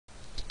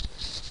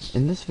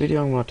In this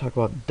video I'm going to talk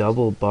about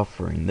double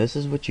buffering. This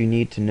is what you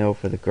need to know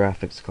for the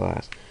graphics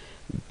class.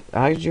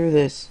 I drew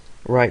this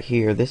right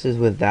here. This is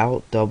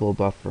without double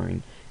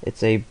buffering.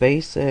 It's a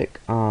basic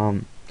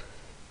as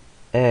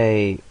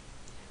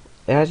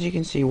you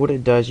can see what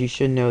it does. You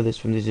should know this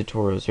from these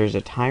tutorials. There's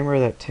a timer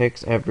that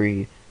ticks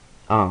every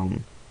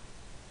hundredth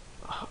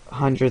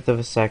of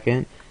a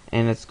second,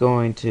 and it's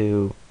going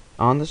to,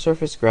 on the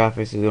surface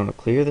graphics, it's going to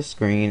clear the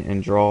screen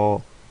and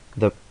draw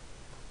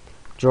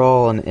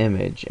an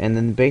image. And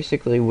then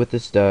basically what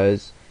this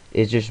does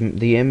is just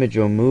the image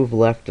will move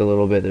left a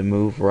little bit, then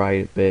move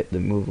right a bit,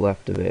 then move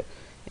left a bit,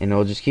 and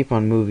it'll just keep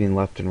on moving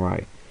left and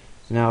right.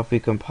 So now if we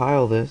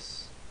compile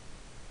this,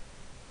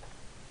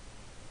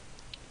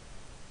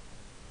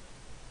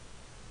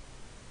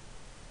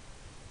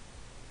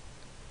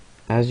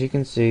 as you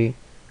can see,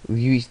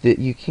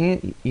 you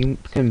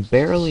can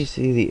barely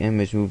see the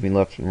image moving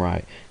left and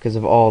right because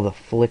of all the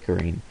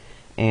flickering.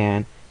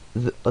 And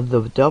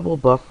the double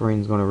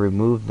buffering is going to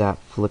remove that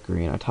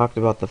flickering. I talked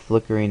about the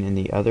flickering in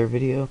the other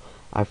video.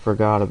 I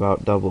forgot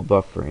about double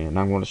buffering, and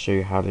I'm going to show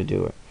you how to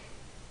do it.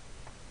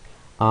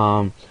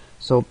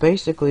 So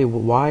basically,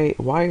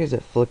 why is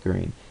it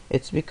flickering?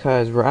 It's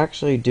because we're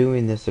actually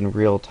doing this in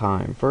real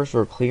time. First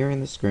we're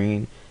clearing the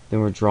screen, then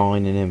we're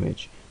drawing an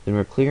image. Then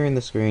we're clearing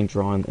the screen,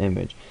 drawing the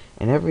image.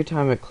 And every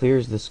time it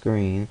clears the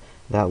screen,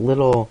 that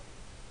little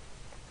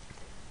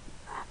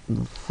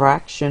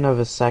fraction of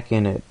a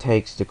second it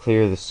takes to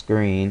clear the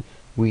screen,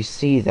 we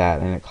see that,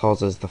 and it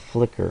causes the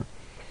flicker.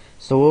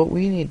 So what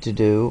we need to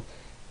do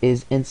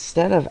is,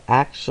 instead of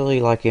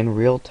actually like in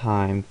real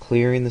time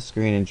clearing the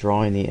screen and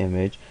drawing the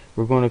image,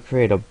 we're going to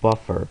create a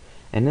buffer.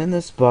 And in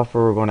this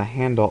buffer we're going to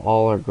handle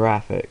all our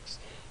graphics,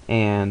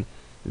 and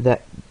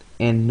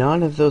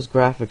none of those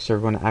graphics are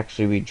going to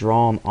actually be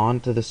drawn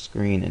onto the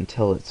screen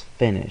until it's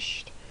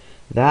finished.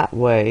 That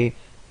way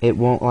it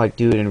won't like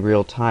do it in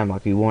real time,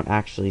 like we won't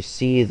actually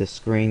see the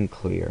screen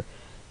clear.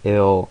 It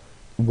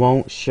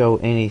won't show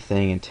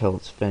anything until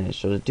it's finished.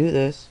 So to do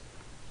this,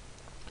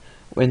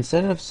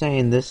 instead of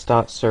saying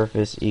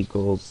this.surface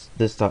equals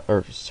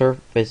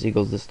surface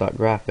equals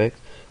this.graphics,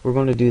 we're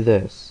going to do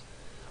this.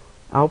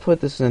 I'll put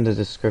this in the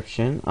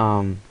description.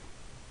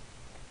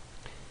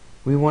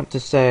 We want to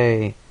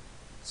say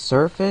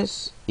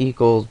surface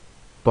equals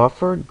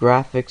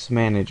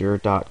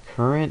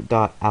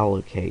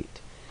BufferedGraphicsManager.Current.Allocate.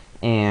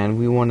 And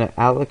we want to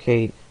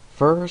allocate,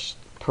 first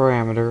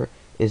parameter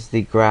is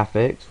the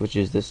graphics, which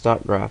is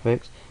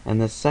this.graphics,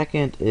 and the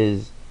second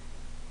is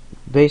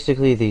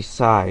basically the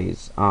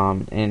size.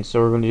 And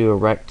so we're going to do a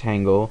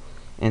rectangle,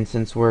 and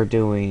since we're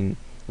doing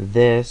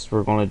this,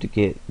 we're going to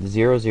get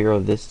 0, 0,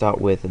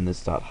 this.Width, and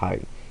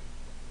this.Height.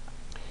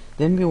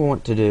 Then we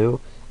want to do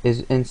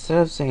is, instead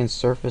of saying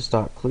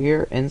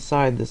surface.clear,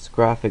 inside this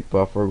graphic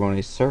buffer we're going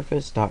to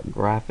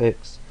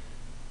surface.graphics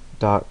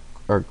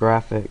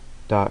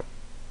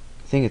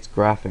I think it's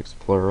graphics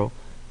plural,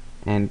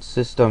 and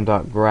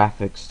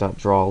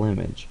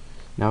system.graphics.drawImage.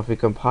 Now if we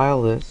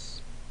compile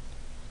this,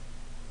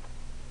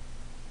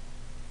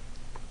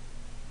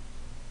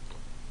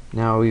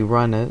 now we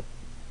run it,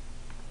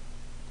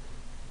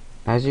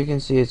 as you can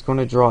see it's going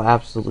to draw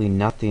absolutely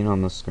nothing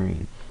on the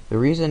screen. The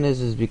reason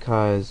is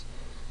because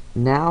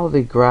now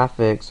the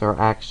graphics are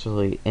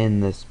actually in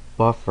this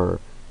buffer,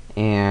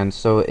 and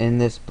so in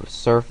this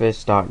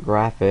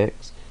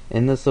surface.graphics,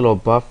 in this little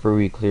buffer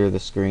we clear the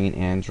screen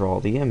and draw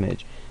the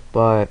image,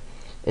 but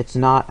it's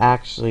not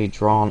actually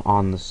drawn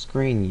on the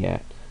screen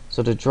yet.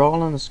 So to draw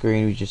it on the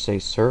screen we just say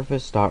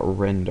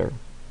surface.render,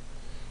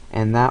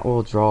 and that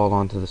will draw it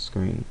onto the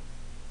screen.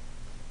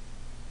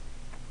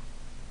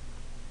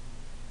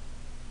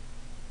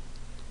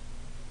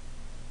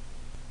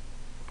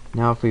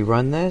 Now if we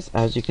run this,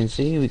 as you can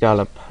see, we got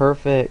a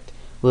perfect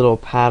little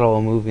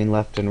paddle moving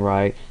left and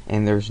right,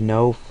 and there's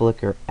no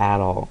flicker at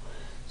all.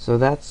 So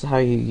that's how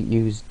you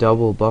use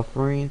double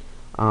buffering.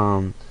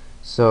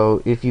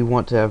 So if you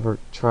want to ever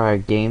try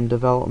game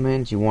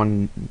development, you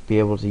want to be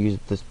able to use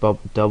this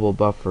double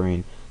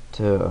buffering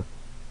to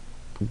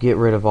get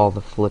rid of all the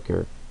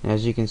flicker. And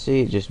as you can see,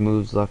 it just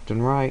moves left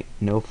and right,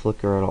 no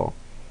flicker at all.